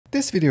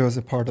This video is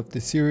a part of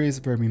the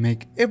series where we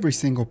make every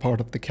single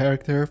part of the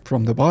character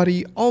from the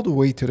body all the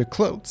way to the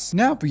clothes.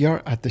 Now we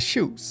are at the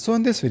shoes. So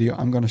in this video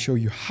I'm gonna show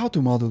you how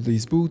to model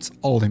these boots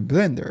all in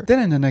Blender.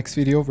 Then in the next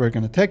video we're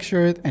gonna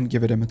texture it and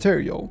give it a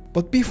material.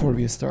 But before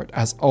we start,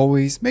 as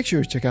always, make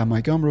sure to check out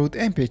my Gumroad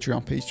and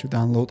Patreon page to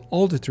download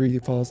all the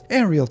 3D files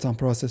and real-time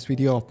process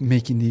video of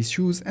making these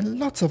shoes and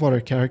lots of other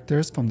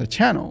characters from the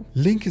channel.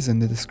 Link is in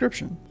the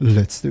description.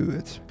 Let's do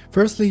it.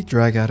 Firstly,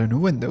 drag out a new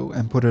window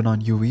and put it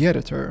on UV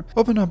editor.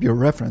 Open up your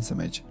reference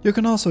image. You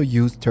can also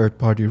use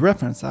third-party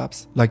reference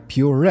apps like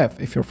PureRef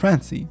if you're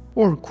fancy,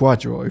 or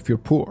Quadro if you're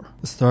poor.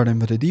 Starting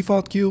with the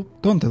default cube,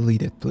 don't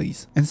delete it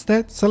please.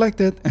 Instead,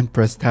 select it and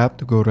press tab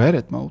to go to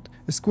edit mode.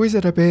 Squeeze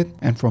it a bit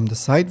and from the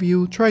side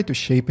view, try to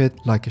shape it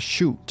like a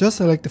shoe. Just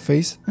select the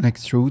face and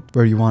extrude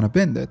where you want to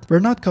bend it. We're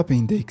not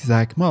copying the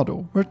exact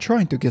model, we're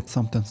trying to get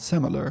something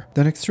similar.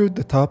 Then extrude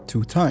the top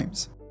 2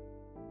 times.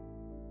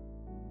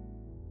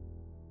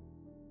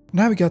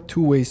 Now we got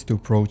 2 ways to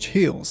approach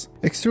heels.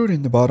 Extrude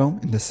in the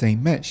bottom in the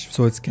same mesh,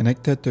 so it's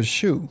connected to the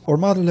shoe, or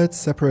model it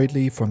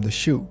separately from the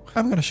shoe.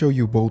 I'm gonna show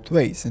you both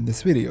ways in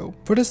this video.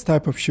 For this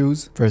type of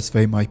shoes, first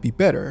way might be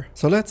better.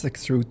 So let's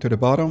extrude to the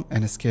bottom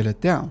and scale it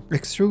down.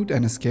 Extrude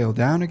and scale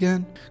down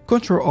again.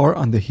 Ctrl R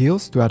on the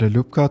heels to add a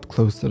loop cut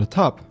close to the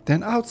top.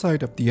 Then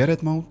outside of the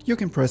edit mode, you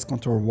can press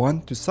Ctrl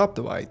 1 to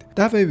subdivide.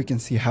 That way we can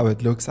see how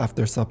it looks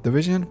after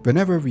subdivision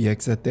whenever we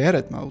exit the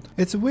edit mode.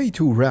 It's way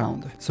too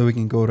round, so we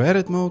can go to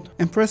edit mode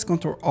and press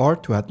Ctrl R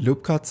to add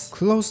loop cuts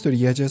close to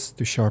the edges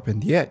to sharpen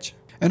the edge.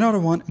 Another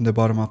one in the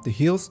bottom of the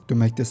heels to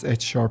make this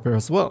edge sharper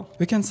as well.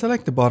 We can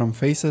select the bottom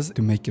faces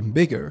to make them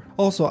bigger.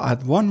 Also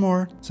add one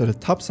more so the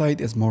top side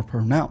is more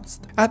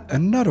pronounced. Add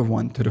another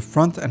one to the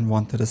front and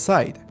one to the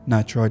side.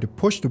 Now try to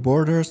push the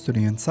borders to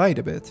the inside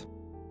a bit.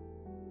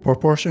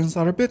 Proportions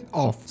are a bit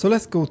off, so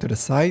let's go to the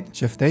side,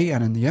 Shift A,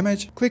 and in the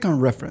image, click on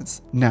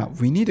reference. Now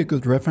we need a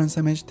good reference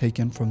image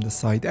taken from the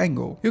side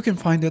angle. You can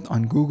find it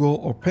on Google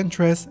or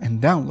Pinterest and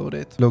download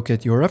it.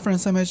 Locate your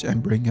reference image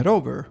and bring it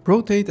over.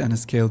 Rotate and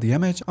scale the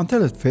image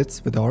until it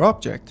fits with our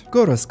object.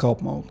 Go to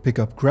Sculpt mode, pick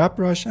up grab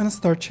brush and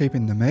start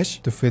shaping the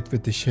mesh to fit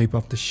with the shape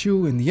of the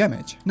shoe in the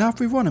image. Now if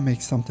we want to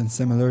make something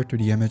similar to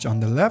the image on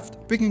the left,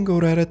 we can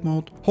go to edit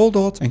mode, hold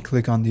Alt and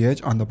click on the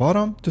edge on the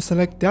bottom to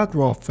select that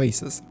row of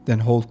faces. Then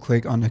hold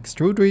click on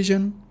extrude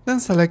region, then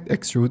select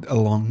extrude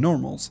along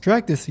normals.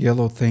 Drag this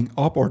yellow thing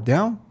up or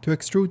down to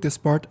extrude this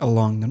part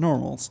along the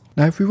normals.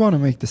 Now if we want to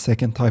make the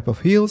second type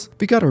of heels,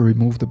 we gotta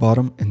remove the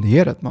bottom in the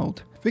edit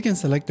mode. We can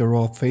select the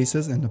row of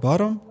faces in the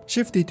bottom,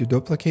 Shift D to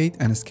duplicate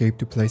and escape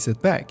to place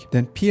it back,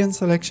 then PN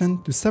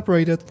selection to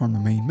separate it from the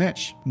main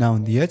mesh. Now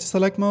in the edge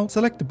select mode,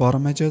 select the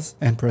bottom edges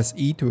and press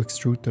E to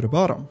extrude to the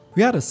bottom.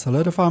 We add a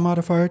solidify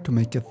modifier to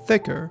make it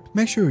thicker.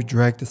 Make sure you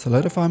drag the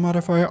solidify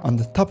modifier on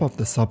the top of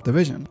the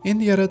subdivision. In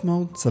the edit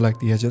mode,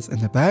 select the edges in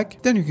the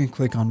back, then you can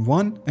click on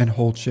one and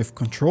hold Shift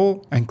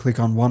Control and click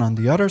on one on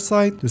the other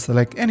side to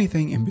select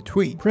anything in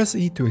between. Press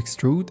E to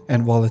extrude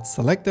and while it's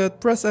selected,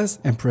 press S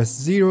and press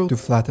 0 to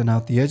flatten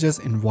out the edges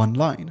in one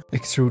line.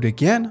 Extrude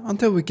again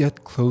until we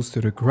get close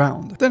to the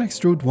ground. Then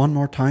extrude one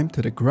more time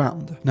to the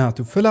ground. Now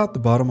to fill out the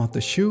bottom of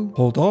the shoe,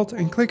 hold Alt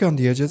and click on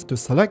the edges to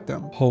select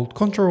them. Hold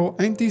Ctrl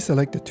and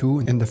deselect the two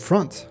in the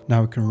front.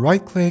 Now we can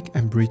right click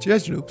and breach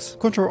edge loops.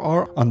 Ctrl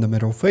R on the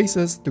middle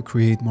faces to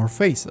create more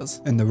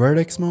faces. In the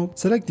vertex mode,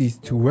 select these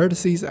 2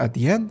 vertices at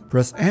the end,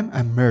 press M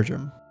and merge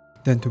them.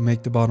 Then to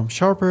make the bottom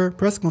sharper,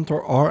 press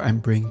Ctrl R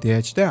and bring the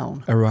edge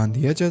down around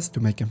the edges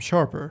to make them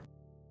sharper.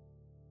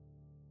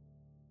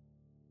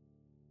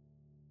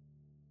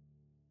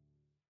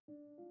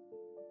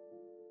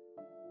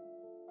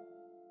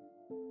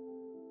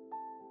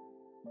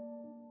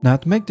 Now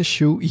to make the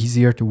shoe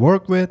easier to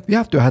work with, we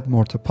have to add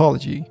more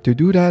topology. To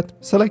do that,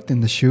 select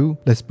in the shoe,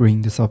 let's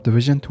bring the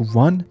subdivision to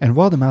 1 and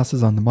while the mouse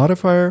is on the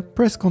modifier,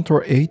 press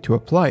Ctrl A to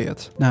apply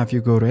it. Now if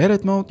you go to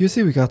edit mode, you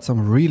see we got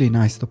some really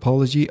nice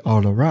topology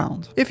all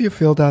around. If you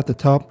filled out the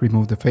top,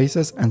 remove the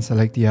faces and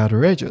select the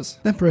outer edges.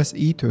 Then press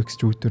E to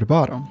extrude to the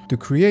bottom. To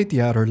create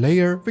the outer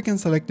layer, we can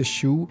select the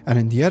shoe and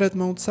in the edit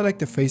mode, select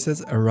the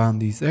faces around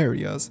these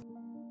areas.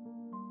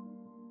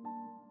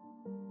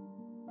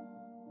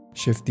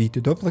 Shift D to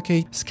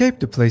duplicate, escape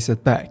to place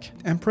it back,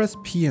 and press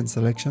P in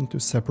selection to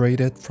separate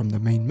it from the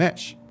main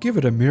mesh. Give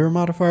it a mirror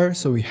modifier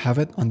so we have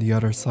it on the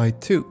other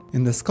side too.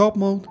 In the sculpt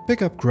mode,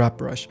 pick up grab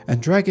brush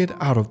and drag it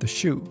out of the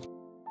shoe.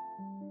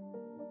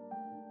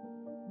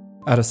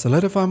 Add a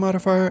solidify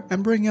modifier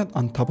and bring it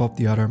on top of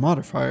the other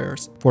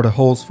modifiers. For the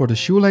holes for the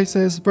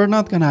shoelaces, we're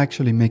not gonna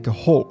actually make a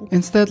hole.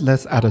 Instead,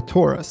 let's add a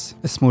torus.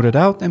 Smooth it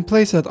out and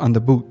place it on the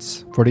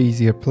boots. For the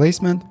easier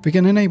placement, we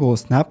can enable a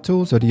snap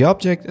tool so the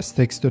object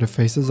sticks to the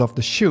faces of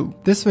the shoe.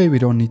 This way we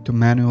don't need to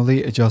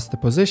manually adjust the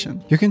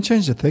position. You can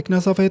change the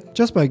thickness of it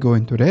just by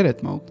going to the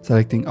edit mode,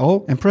 selecting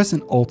all and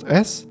pressing Alt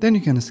S, then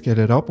you can scale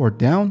it up or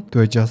down to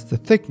adjust the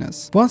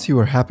thickness. Once you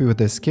are happy with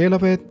the scale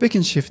of it, we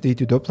can Shift D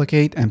to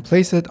duplicate and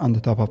place it on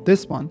the top of this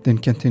this one. Then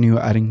continue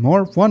adding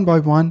more one by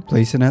one,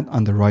 placing it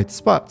on the right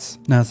spots.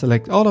 Now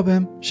select all of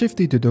them, Shift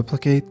D to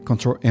duplicate,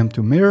 Ctrl M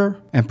to mirror,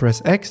 and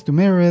press X to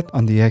mirror it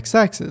on the X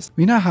axis.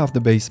 We now have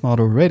the base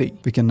model ready.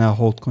 We can now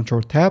hold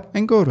Ctrl Tab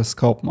and go to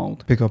Sculpt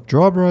mode. Pick up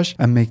Draw Brush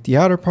and make the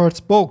outer parts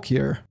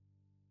bulkier.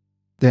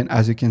 Then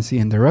as you can see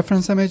in the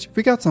reference image,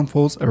 we got some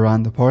folds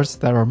around the parts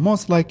that are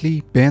most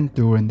likely bent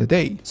during the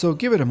day. So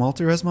give it a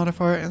multi-res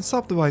modifier and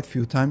subdivide a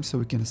few times so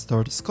we can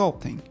start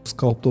sculpting.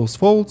 Sculpt those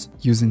folds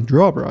using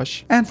Draw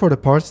Brush. And for the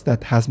parts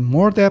that has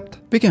more depth,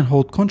 we can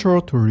hold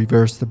Ctrl to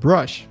reverse the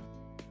brush.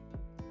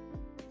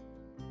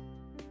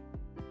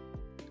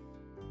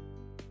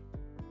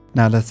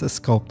 Now let's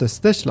sculpt the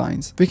stitch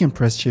lines. We can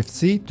press Shift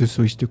C to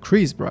switch to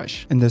crease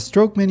brush. In the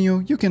stroke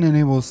menu, you can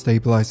enable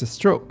stabilize the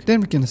stroke.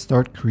 Then we can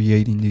start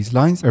creating these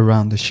lines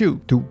around the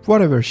shoe to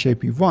whatever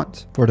shape you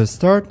want. For the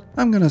start,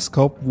 I'm gonna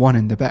sculpt one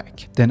in the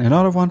back, then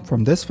another one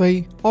from this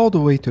way all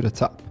the way to the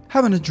top.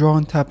 Having a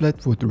drawing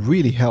tablet would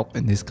really help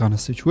in these kind of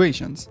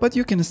situations, but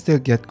you can still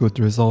get good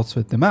results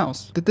with the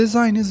mouse. The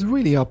design is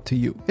really up to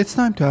you. It's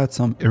time to add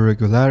some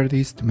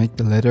irregularities to make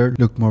the letter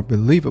look more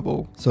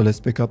believable. So let's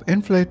pick up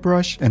inflate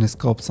brush and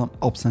sculpt some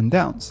ups and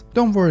downs.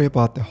 Don't worry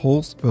about the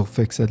holes, we'll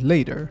fix it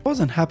later. I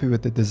wasn't happy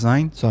with the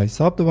design, so I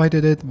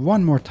subdivided it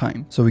one more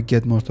time so we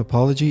get more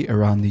topology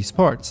around these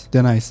parts.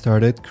 Then I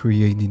started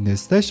creating the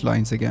stitch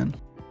lines again.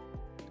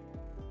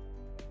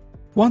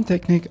 One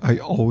technique I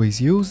always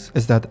use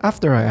is that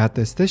after I add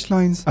the stitch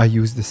lines, I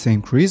use the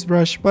same crease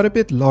brush but a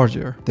bit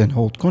larger, then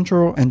hold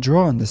Ctrl and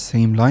draw on the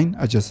same line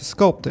I just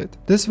sculpted.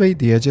 This way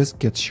the edges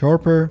get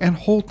sharper and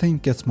whole thing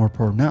gets more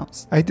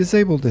pronounced. I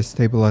disabled the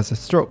stabilize the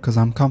stroke because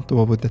I'm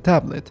comfortable with the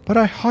tablet, but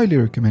I highly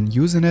recommend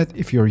using it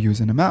if you're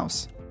using a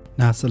mouse.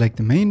 Now select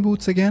the main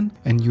boots again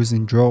and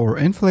using draw or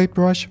inflate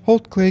brush,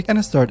 hold click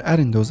and start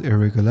adding those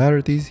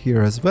irregularities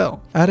here as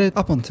well. Add it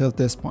up until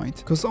this point,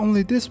 because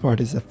only this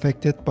part is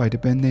affected by the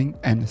bending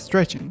and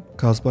stretching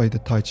caused by the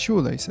tight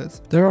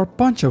shoelaces. There are a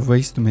bunch of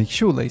ways to make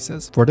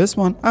shoelaces. For this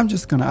one, I'm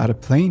just gonna add a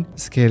plane,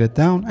 scale it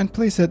down and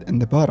place it in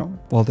the bottom.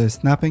 While the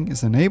snapping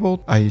is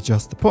enabled, I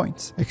adjust the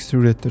points,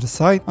 extrude it to the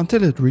side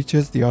until it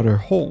reaches the other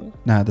hole.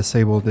 Now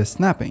disable the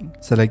snapping.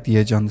 Select the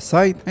edge on the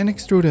side and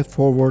extrude it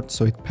forward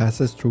so it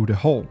passes through the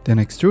hole. Then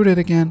extrude it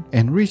again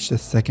and reach the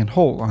second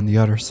hole on the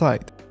other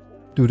side.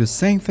 Do the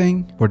same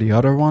thing for the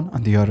other one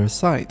on the other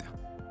side.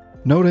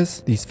 Notice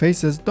these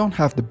faces don't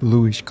have the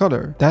bluish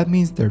color. That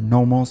means their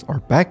normals are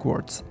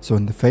backwards. So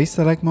in the face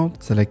select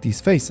mode, select these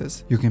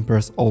faces. You can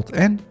press Alt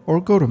N or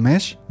go to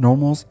Mesh,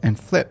 Normals and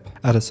Flip.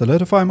 Add a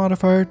solidify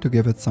modifier to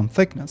give it some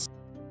thickness.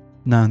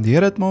 Now in the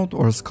edit mode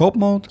or sculpt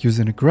mode,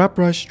 using a grab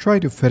brush, try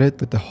to fit it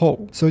with the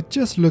hole so it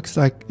just looks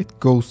like it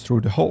goes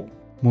through the hole.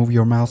 Move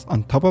your mouse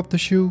on top of the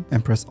shoe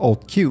and press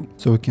Alt Q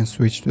so we can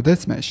switch to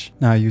this mesh.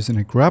 Now using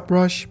a grab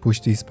brush, push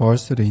these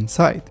parts to the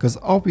inside because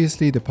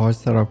obviously the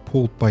parts that are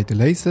pulled by the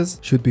laces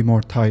should be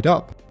more tied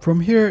up. From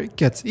here it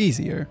gets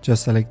easier.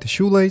 Just select the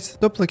shoelace,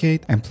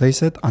 duplicate and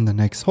place it on the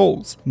next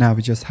holes. Now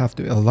we just have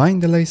to align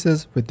the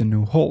laces with the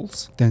new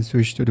holes. Then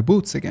switch to the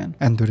boots again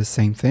and do the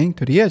same thing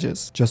to the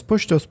edges. Just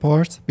push those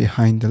parts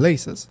behind the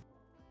laces.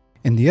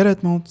 In the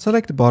edit mode,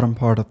 select the bottom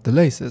part of the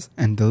laces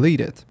and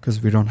delete it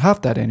because we don't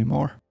have that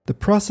anymore. The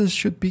process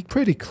should be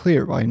pretty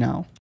clear by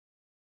now.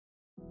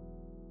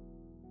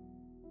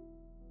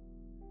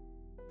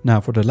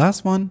 Now for the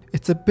last one,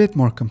 it's a bit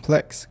more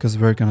complex because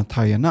we're gonna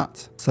tie a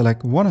knot.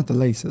 Select one of the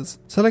laces.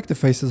 Select the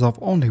faces of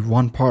only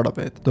one part of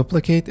it.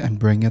 Duplicate and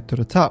bring it to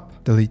the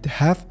top. Delete the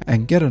half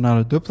and get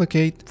another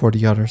duplicate for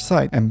the other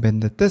side and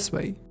bend it this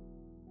way.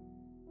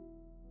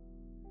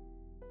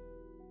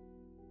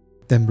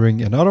 Then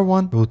bring another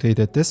one, rotate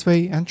it this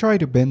way and try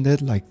to bend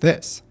it like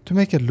this to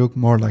make it look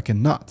more like a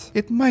knot.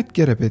 It might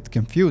get a bit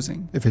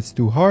confusing. If it's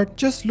too hard,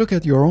 just look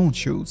at your own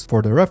shoes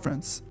for the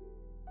reference.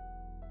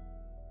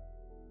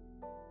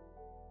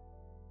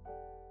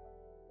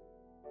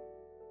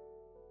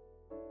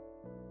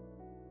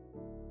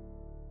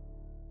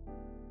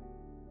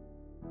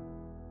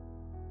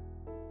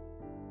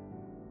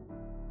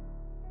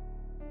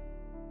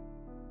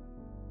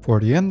 For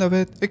the end of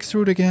it,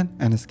 extrude again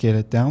and scale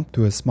it down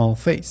to a small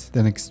face.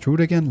 Then extrude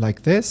again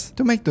like this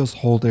to make those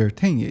holder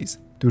thingies.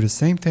 Do the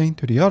same thing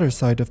to the other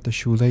side of the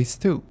shoelace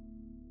too.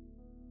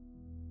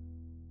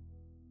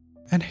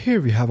 And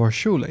here we have our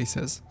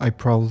shoelaces. I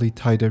probably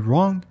tied it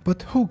wrong,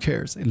 but who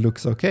cares, it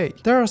looks okay.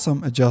 There are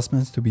some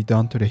adjustments to be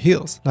done to the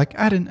heels, like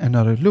adding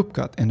another loop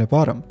cut in the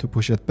bottom to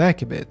push it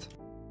back a bit.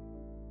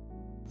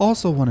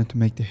 Also wanted to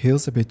make the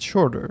heels a bit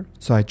shorter,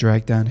 so I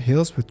drag down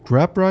heels with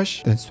grab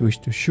brush, then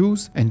switch to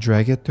shoes and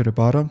drag it to the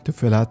bottom to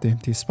fill out the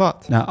empty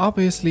spot. Now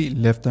obviously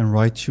left and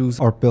right shoes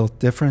are built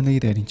differently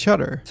than each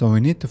other, so we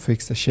need to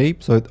fix the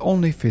shape so it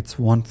only fits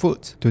one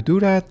foot. To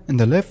do that, in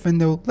the left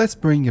window, let's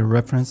bring a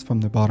reference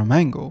from the bottom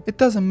angle. It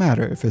doesn't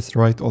matter if it's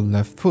right or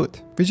left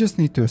foot, we just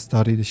need to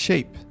study the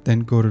shape.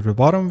 Then go to the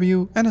bottom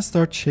view and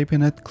start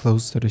shaping it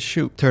close to the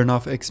shoe. Turn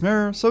off X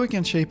mirror so we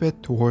can shape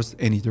it towards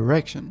any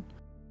direction.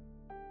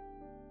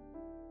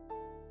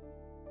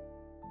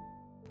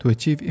 To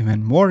achieve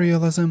even more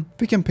realism,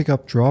 we can pick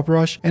up draw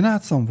brush and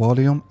add some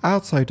volume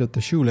outside of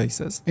the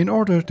shoelaces in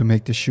order to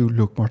make the shoe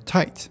look more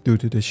tight due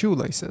to the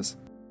shoelaces.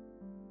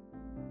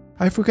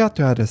 I forgot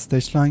to add a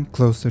stitch line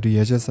close to the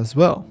edges as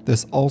well.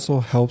 This also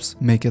helps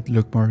make it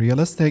look more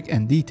realistic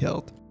and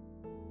detailed.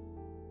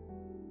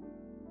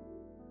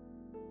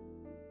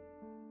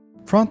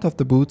 Front of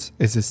the boots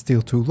is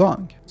still too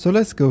long, so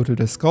let's go to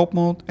the sculpt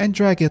mode and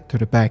drag it to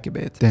the back a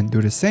bit. Then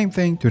do the same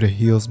thing to the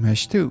heels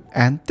mesh too.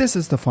 And this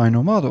is the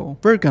final model.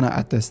 We're gonna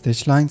add the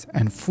stitch lines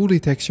and fully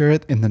texture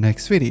it in the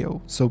next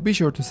video, so be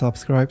sure to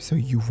subscribe so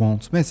you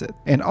won't miss it.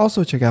 And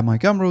also check out my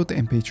Gumroad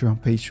and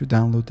Patreon page to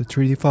download the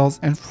 3D files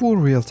and full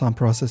real-time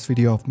process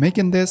video of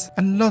making this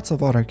and lots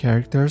of other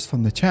characters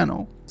from the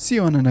channel. See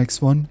you on the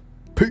next one.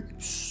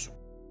 Peace!